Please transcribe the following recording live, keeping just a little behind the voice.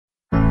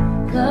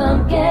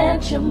Come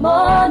get your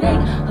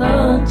morning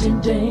hunting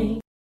day.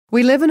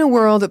 We live in a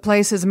world that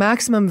places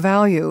maximum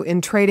value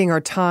in trading our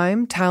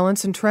time,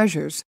 talents, and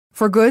treasures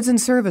for goods and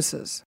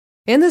services.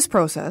 In this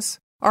process,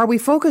 are we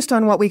focused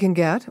on what we can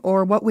get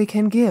or what we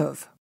can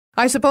give?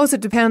 I suppose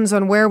it depends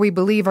on where we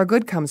believe our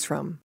good comes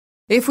from.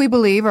 If we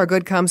believe our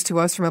good comes to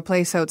us from a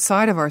place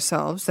outside of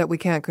ourselves that we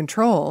can't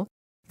control,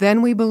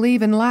 then we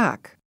believe in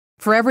lack.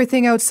 For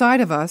everything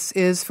outside of us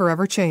is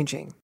forever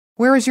changing.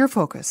 Where is your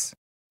focus?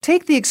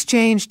 Take the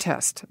exchange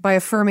test by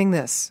affirming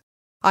this.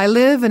 I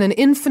live in an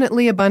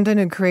infinitely abundant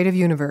and creative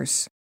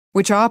universe,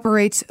 which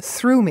operates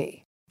through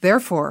me.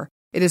 Therefore,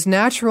 it is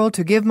natural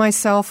to give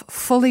myself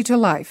fully to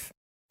life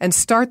and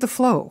start the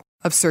flow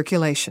of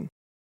circulation.